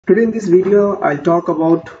Today in this video, I'll talk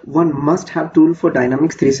about one must-have tool for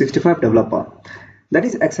Dynamics 365 developer. That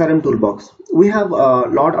is XrmToolbox. We have a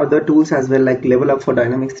lot other tools as well, like Level Up for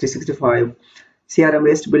Dynamics 365,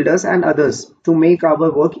 CRM-based builders and others to make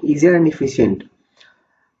our work easier and efficient.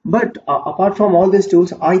 But apart from all these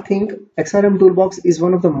tools, I think XrmToolbox is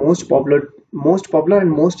one of the most popular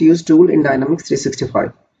and most used tool in Dynamics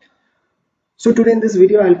 365. So today in this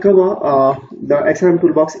video, I'll cover the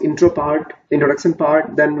XrmToolbox introduction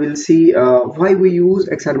part. Then we'll see why we use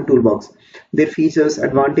XrmToolbox, their features,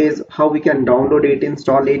 advantage, how we can download it,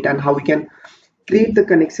 install it, and how we can create the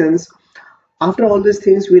connections. After all these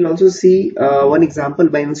things, we'll also see one example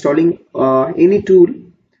by installing any tool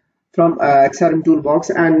from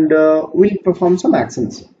XrmToolbox, and we'll perform some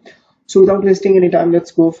actions. So without wasting any time,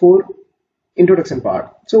 let's go for introduction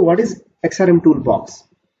part. So what is XrmToolbox?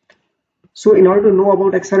 So in order to know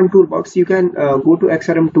about XrmToolbox, you can go to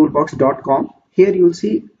XrmToolbox.com. Here you will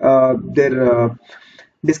see their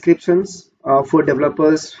descriptions for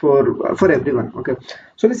developers, for everyone. Okay.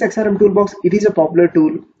 So this XrmToolbox, it is a popular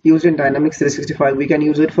tool used in Dynamics 365. We can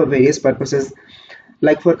use it for various purposes,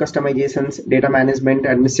 like for customizations, data management,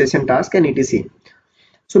 administration tasks, and etc.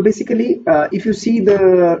 So basically, if you see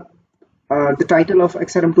the title of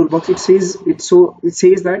XrmToolbox, it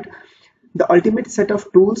says that the ultimate set of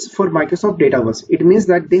tools for Microsoft Dataverse. It means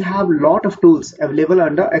that they have a lot of tools available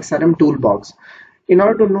under XrmToolbox. In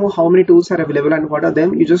order to know how many tools are available and what are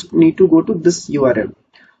them, you just need to go to this URL.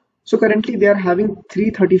 So currently they are having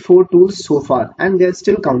 334 tools so far, and they are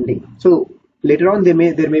still counting. So later on there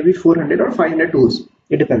may be 400 or 500 tools.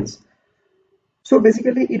 It depends. So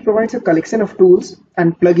basically it provides a collection of tools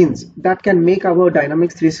and plugins that can make our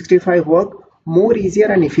Dynamics 365 work more easier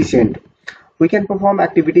and efficient. We can perform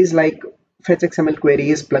activities like FetchXML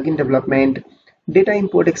queries, plugin development, data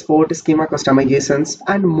import export, schema customizations,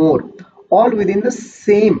 and more, all within the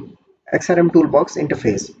same XrmToolbox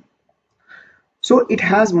interface. So it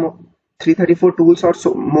has 334 tools or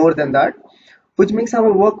so more than that, which makes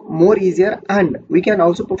our work more easier, and we can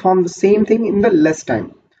also perform the same thing in the less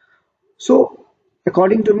time. So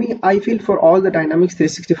according to me, I feel for all the Dynamics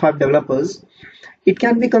 365 developers, it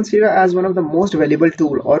can be considered as one of the most valuable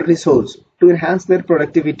tool or resource to enhance their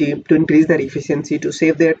productivity, to increase their efficiency, to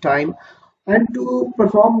save their time, and to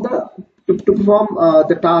perform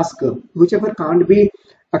the task whichever can't be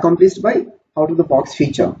accomplished by out-of-the-box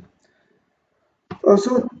feature.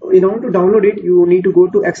 So in order to download it, you need to go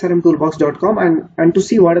to XrmToolbox.com, and to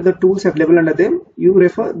see what are the tools available under them, you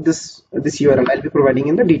refer this URL. I'll be providing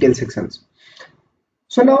in the detail sections.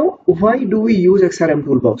 So now, why do we use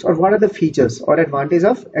XrmToolbox, or what are the features or advantages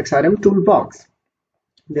of XrmToolbox?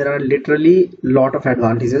 There are literally a lot of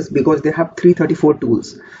advantages because they have 334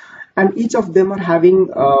 tools, and each of them are having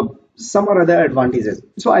some or other advantages.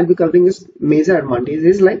 So I'll be covering this major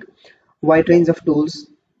advantages like wide range of tools,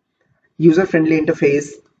 user-friendly interface,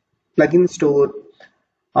 plugin store,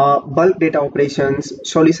 bulk data operations,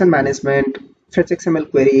 solution management,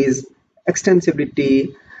 FetchXML queries,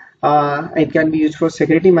 extensibility. It can be used for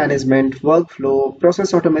security management, workflow,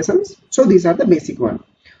 process automations. So these are the basic one.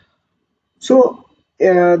 So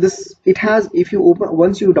if you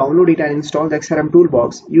once you download it and install the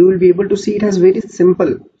XrmToolbox, you will be able to see it has very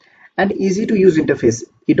simple and easy to use interface.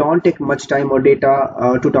 It don't take much time or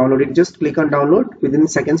data to download it. Just click on download. Within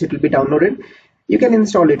seconds it will be downloaded. You can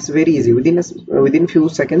install it. It's very easy. Within few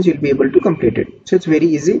seconds you'll be able to complete it. So it's very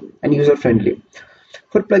easy and user friendly.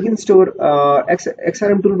 For plugin store,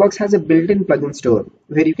 XrmToolbox has a built-in plugin store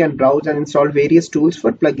where you can browse and install various tools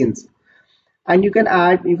for plugins, and you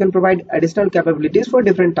can provide additional capabilities for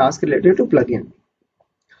different tasks related to plugin.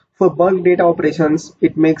 For bulk data operations,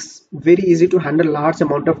 it makes very easy to handle large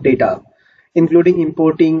amount of data, including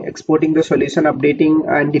importing, exporting the solution, updating,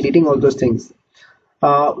 and deleting all those things.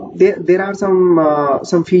 There are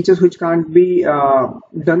some features which can't be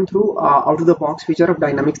done through out-of-the-box feature of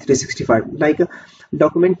Dynamics 365, like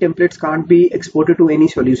document templates can't be exported to any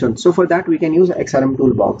solution. So for that we can use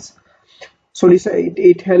XrmToolbox. Solution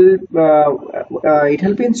it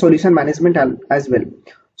help in solution management as well.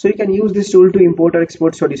 So you can use this tool to import or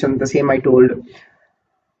export solution. The same I told.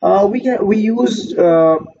 We use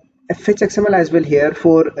FetchXML as well here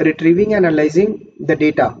for retrieving and analyzing the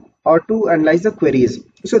data, or to analyze the queries.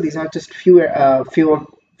 So these are just few of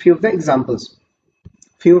the examples,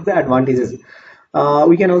 few of the advantages.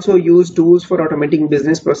 We can also use tools for automating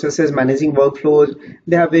business processes, managing workflows.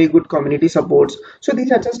 They have very good community supports. So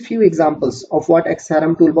these are just few examples of what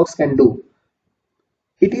XrmToolbox can do.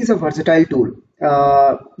 It is a versatile tool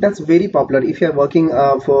that's very popular. If you are working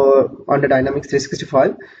under Dynamics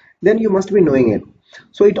 365, then you must be knowing it.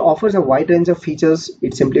 So it offers a wide range of features.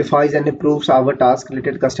 It simplifies and improves our task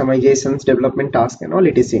related customizations, development tasks, and all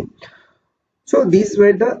etc. So these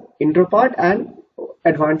were the intro part and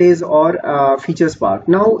advantage or features part.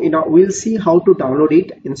 Now we'll see how to download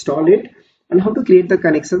it, install it, and how to create the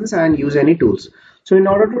connections and use any tools. So in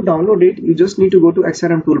order to download it, you just need to go to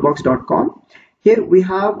XrmToolbox.com. Here we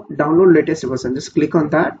have download latest version. Just click on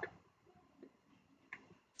that.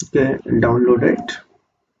 Okay, and download it.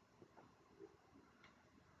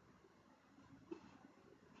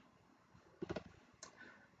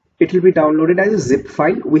 It will be downloaded as a zip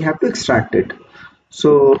file. We have to extract it.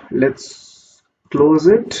 So let's close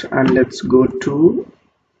it and let's go to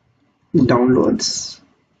downloads.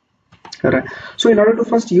 Alright. So in order to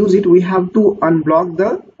first use it, we have to unblock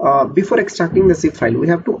the before extracting the zip file, we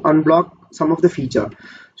have to unblock some of the feature.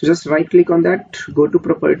 So just right click on that, go to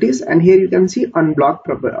properties, and here you can see unblock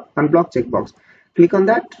checkbox. Click on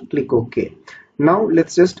that, click OK. Now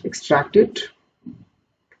let's just extract it.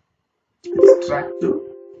 Extract to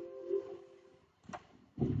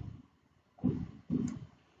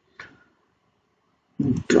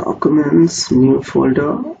documents, new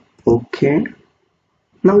folder. Okay.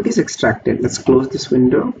 Now it is extracted. Let's close this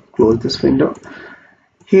window, close this window.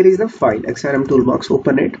 Here is the file, XrmToolbox.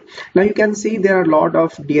 Open it. Now you can see there are a lot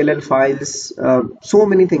of DLL files, so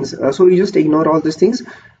many things. So you just ignore all these things.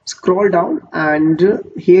 Scroll down and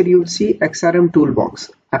here you'll see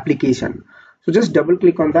XrmToolbox application. So just double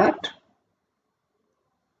click on that.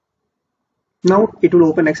 Now it will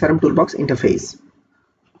open XrmToolbox interface.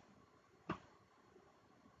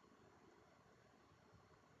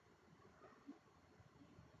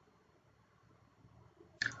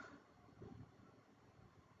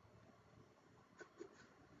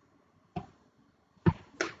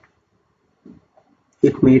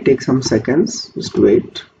 It may take some seconds, just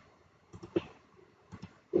wait.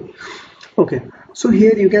 Okay, so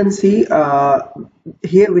here you can see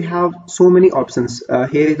here we have so many options.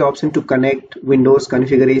 Here is the option to connect, Windows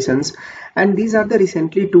configurations, and these are the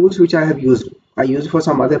recently tools which I have used. I used for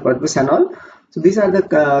some other purpose and all. So these are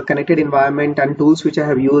the connected environment and tools which I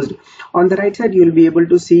have used. On the right side you will be able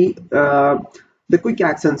to see the quick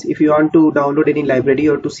actions. If you want to download any library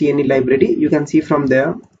or to see any library, you can see from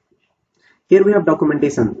there. Here we have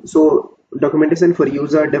documentation. So documentation for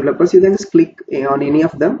user developers, you can just click on any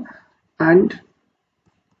of them, and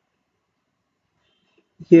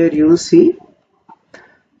here you see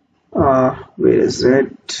where is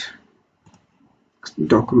it,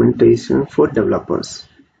 documentation for developers.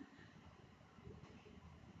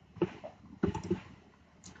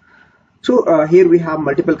 So here we have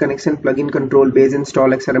multiple connection, plugin control, base install,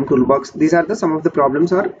 XrmToolbox. These are some of the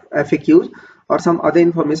problems or FAQs or some other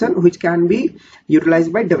information which can be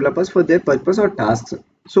utilized by developers for their purpose or tasks.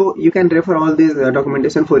 So you can refer all these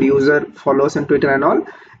documentation for user, followers, and Twitter and all.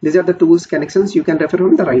 These are the tools, connections you can refer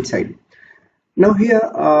on the right side. Now here,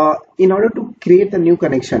 in order to create a new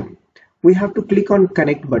connection, we have to click on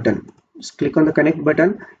connect button. Just click on the connect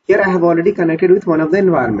button. Here I have already connected with one of the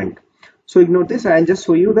environment. So ignore this. I'll just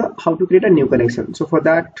show you how to create a new connection. So for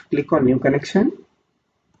that, click on new connection.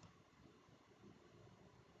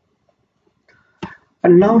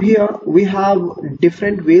 And now here we have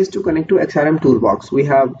different ways to connect to XrmToolbox. We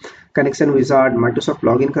have connection wizard, Microsoft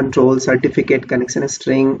login control, certificate, connection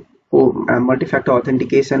string, multi-factor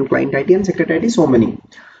authentication, client ID, and secret ID. So many.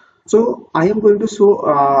 So I am going to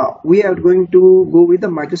show. We are going to go with the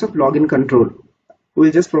Microsoft login control.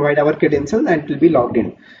 We'll just provide our credentials and it will be logged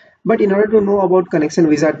in. But in order to know about connection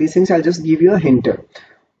wizard, these things, I'll just give you a hint.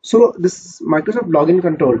 So this Microsoft login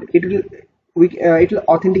control, it will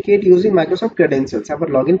authenticate using Microsoft credentials, our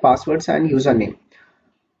login passwords and username.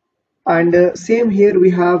 And same here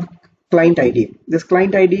we have client ID. This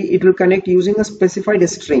client ID, it will connect using a specified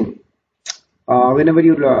string. Whenever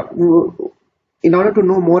you in order to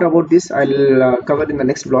know more about this, I'll cover in the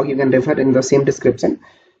next blog. You can refer in the same description.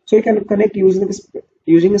 So you can connect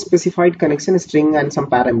using a specified connection string and some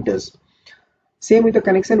parameters. Same with the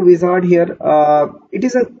connection wizard here. It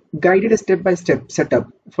is a guided step-by-step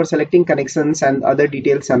setup for selecting connections and other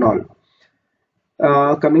details and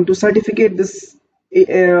all. Coming to certificate,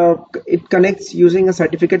 it connects using a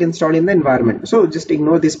certificate installed in the environment. So just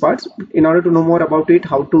ignore these parts. In order to know more about it,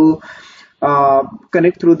 how to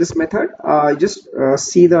connect through this method, just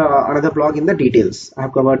see the another blog in the details. I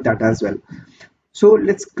have covered that as well. So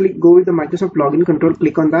let's go with the Microsoft login control.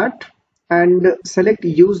 Click on that and select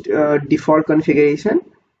use default configuration.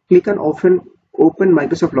 Click on open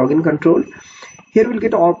Microsoft login control. Here we'll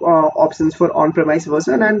get options for on-premise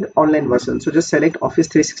version and online version. So just select Office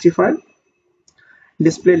 365.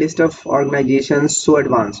 Display list of organizations, so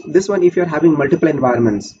advanced. This one if you're having multiple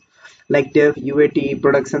environments. like dev, UAT,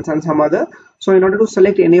 productions, and some other. So in order to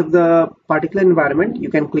select any of the particular environment, you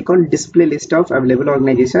can click on display list of available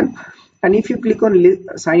organization. And if you click on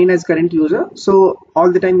sign in as current user, so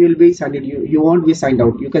all the time you will be signed in. You won't be signed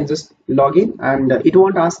out. You can just log in, and it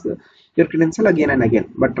won't ask your credential again and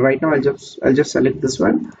again. But right now I'll just select this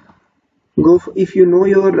one. Go for, if you know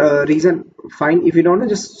your reason, fine. If you don't know,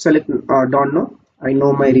 just select don't know. I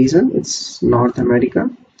know my reason. It's North America.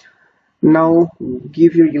 Now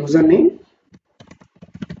give your username.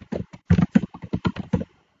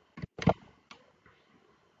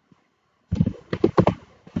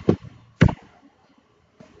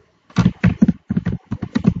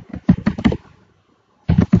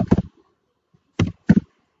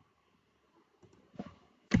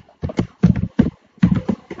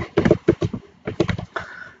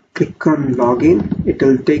 Click on login. It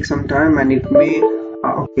will take some time, and it may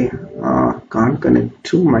okay, can't connect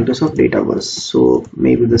to Microsoft Dataverse, so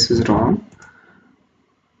maybe this is wrong.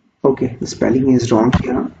 Okay, the spelling is wrong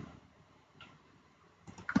here.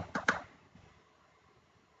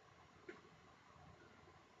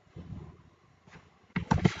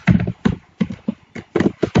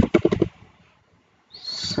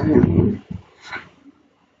 Sign in.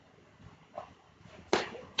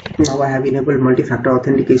 Now I have enabled multi-factor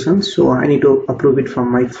authentication, so I need to approve it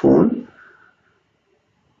from my phone.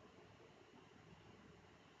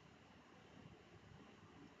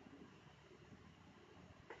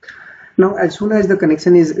 Now as soon as the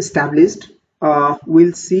connection is established,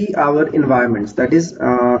 we'll see our environments, that is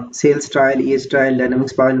sales trial, ES trial,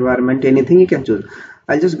 Dynamics Power environment, anything you can choose.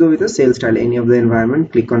 I'll just go with the sales trial, any of the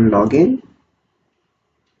environment. Click on login.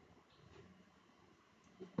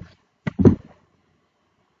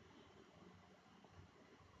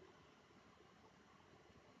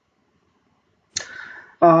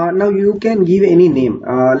 Now you can give any name,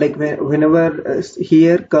 like whenever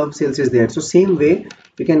here curve sales is there, so same way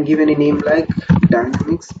you can give any name like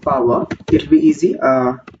Dynamics Power. It will be easy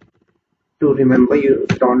to remember. You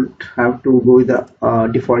don't have to go with the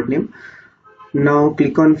default name. Now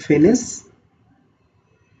click on finish.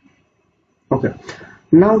 Okay,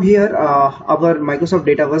 now here our Microsoft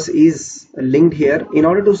Dataverse is linked here. In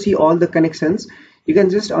order to see all the connections, you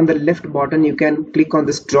can just on the left button you can click on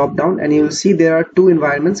this drop down, and you will see there are two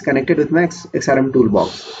environments connected with my XRM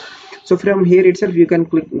toolbox. So from here itself you can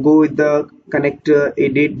go with the connect,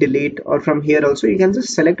 edit, delete, or from here also you can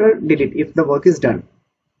just select or delete if the work is done.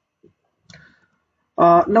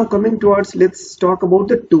 Now coming towards, let's talk about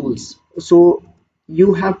the tools. So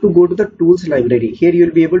you have to go to the tools library. Here you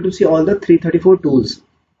will be able to see all the 334 tools.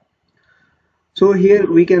 So here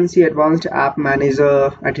we can see advanced app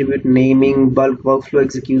manager, attribute naming, bulk workflow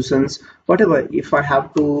executions, whatever. If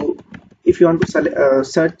you want to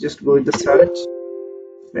search, just go with the search,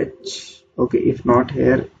 fetch. Okay, if not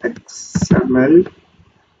here, XML.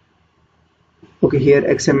 Okay, here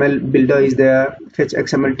XML Builder is there,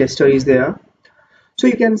 FetchXML Tester is there. So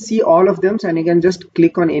you can see all of them, and you can just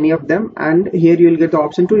click on any of them, and here you will get the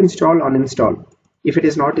option to install, uninstall. If it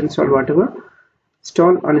is not installed, whatever,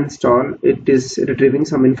 install, uninstall, it is retrieving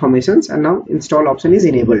some informations, and now install option is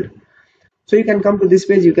enabled. So you can come to this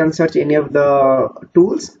page, you can search any of the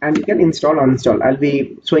tools and you can install, uninstall. I'll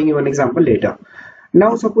be showing you an example later.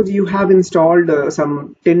 Now suppose you have installed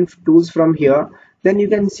some 10 tools from here, then you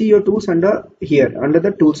can see your tools under here, under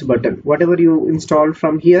the tools button. Whatever you install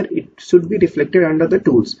from here, it should be reflected under the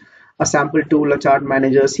tools. A sample tool, a chart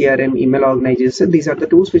manager, CRM, email organization, these are the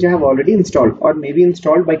tools which I have already installed, or maybe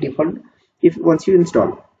installed by default if once you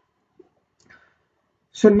install.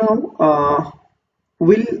 So now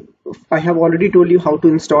I have already told you how to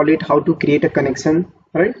install it, how to create a connection,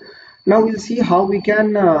 right? Now we'll see how we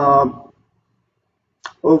can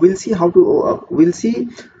we'll see how to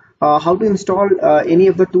install any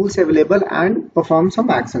of the tools available and perform some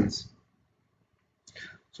actions.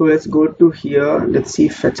 So let's go to here, let's see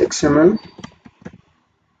FetchXML,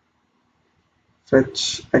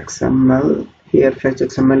 here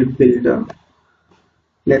FetchXML Builder.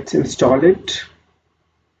 Let's install it.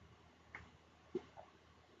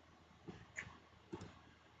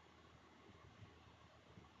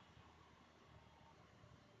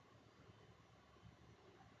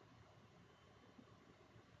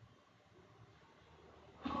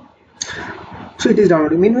 So it is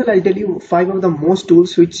downloading. Meanwhile, I'll tell you 5 of the most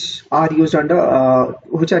tools which are used in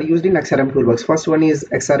XRM Toolbox. First one is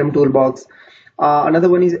XRM Toolbox. Another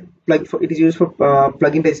one is it is used for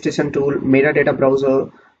plugin registration tool, metadata browser,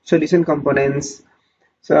 solution components,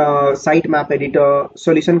 sitemap editor,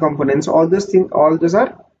 solution components. All those things,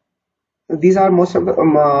 these are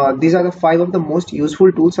the 5 of the most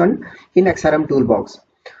useful tools in XRM Toolbox.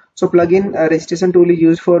 So plugin registration tool is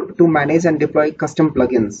used to manage and deploy custom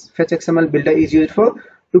plugins. FetchXML Builder is used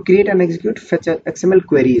to create and execute FetchXML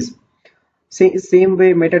queries. Same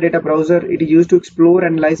way, metadata browser, it is used to explore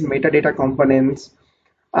and analyze metadata components,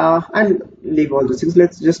 and leave all those things.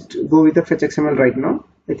 Let's just go with the FetchXML right now.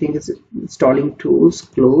 I think it's installing tools,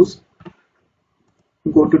 close,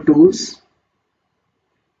 go to tools.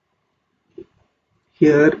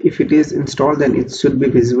 Here, if it is installed, then it should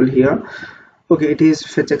be visible here. Okay, it is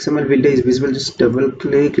FetchXML Builder is visible. Just double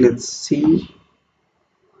click, let's see.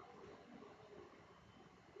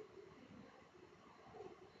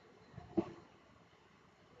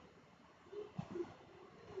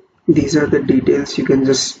 These are the details. You can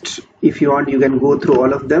just, if you want, you can go through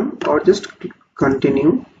all of them or just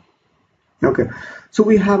continue. Okay, so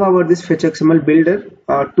we have our this FetchXML Builder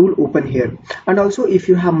tool open here. And also, if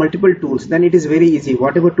you have multiple tools, then it is very easy.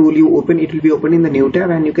 Whatever tool you open, it will be open in the new tab,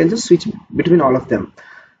 and you can just switch between all of them.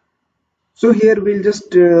 So here we'll just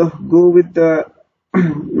go with the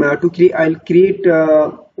I'll create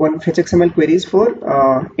one FetchXML queries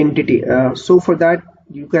for entity. So for that,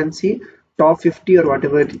 you can see top 50 or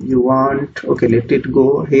whatever you want. Okay, let it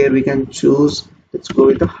go. Here we can choose, let's go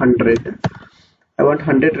with 100. I want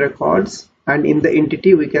 100 records, and in the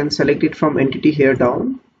entity we can select it from entity here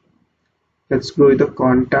down. Let's go with the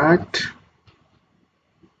contact.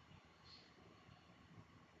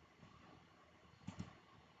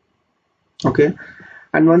 Okay,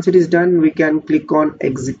 and once it is done, we can click on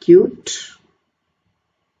execute.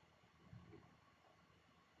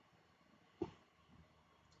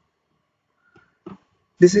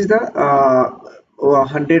 This is the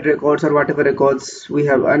 100 records or whatever records we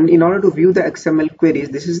have, and in order to view the XML queries,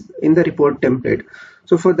 this is in the report template.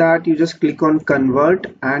 So for that, you just click on convert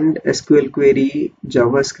and SQL query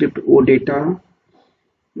JavaScript OData.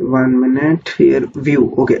 1 minute, here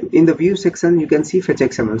view. Okay, in the view section you can see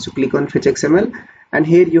FetchXML, so click on FetchXML, and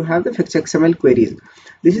here you have the FetchXML queries.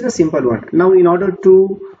 This is a simple one. Now in order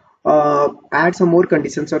to add some more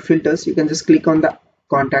conditions or filters, you can just click on the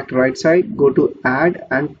contact right side, go to add,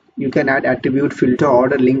 and you can add attribute, filter,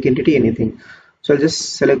 order, link, entity, anything. So I'll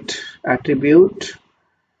just select attribute,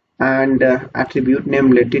 and attribute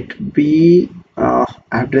name, let it be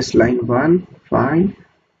address line 1, fine,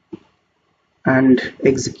 and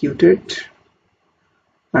execute it,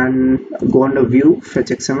 and go under view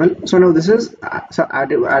FetchXML. So now this is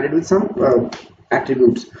added with some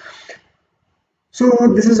attributes. So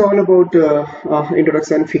this is all about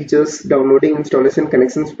introduction, features, downloading, installation,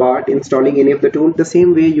 connections part, installing any of the tool. The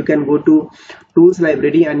same way you can go to tools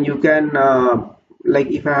library, and you can like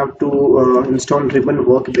if I have to install ribbon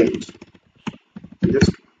workbench,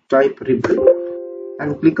 just type ribbon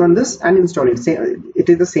and click on this and install it. It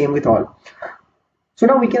is the same with all. So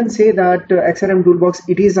now we can say that XrmToolbox,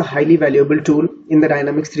 it is a highly valuable tool in the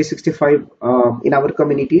Dynamics 365 in our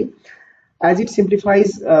community, as it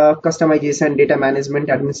simplifies customization, data management,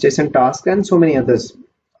 administration tasks, and so many others.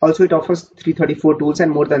 Also, it offers 334 tools and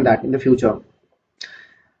more than that in the future.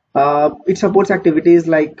 It supports activities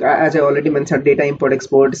like, as I already mentioned, data import,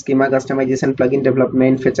 export, schema customization, plugin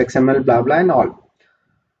development, FetchXML, blah blah, and all.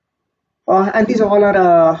 And these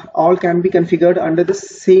all can be configured under the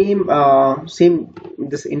same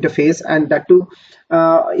this interface, and that too.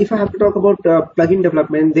 If I have to talk about plugin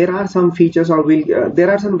development, there are some features, or there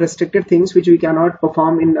are some restricted things which we cannot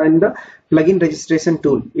perform in the plugin registration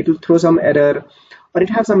tool. It will throw some error, or it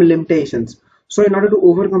has some limitations. So in order to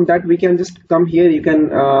overcome that, we can just come here. You can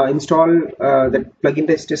install the plugin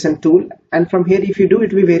registration tool, and from here, if you do,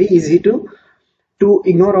 it will be very easy to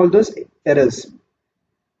ignore all those errors.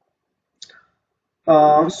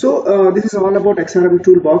 This is all about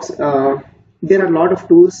XrmToolbox. There are a lot of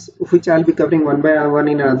tools which I'll be covering one by one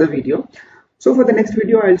in another video. So for the next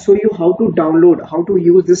video, I'll show you how to download, how to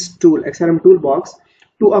use this tool XrmToolbox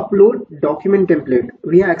to upload document template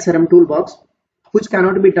via XrmToolbox, which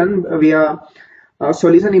cannot be done via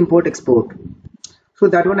solution import export. So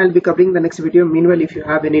that one I'll be covering in the next video. Meanwhile, if you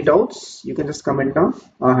have any doubts, you can just comment down.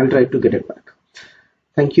 I'll try to get it back.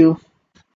 Thank you.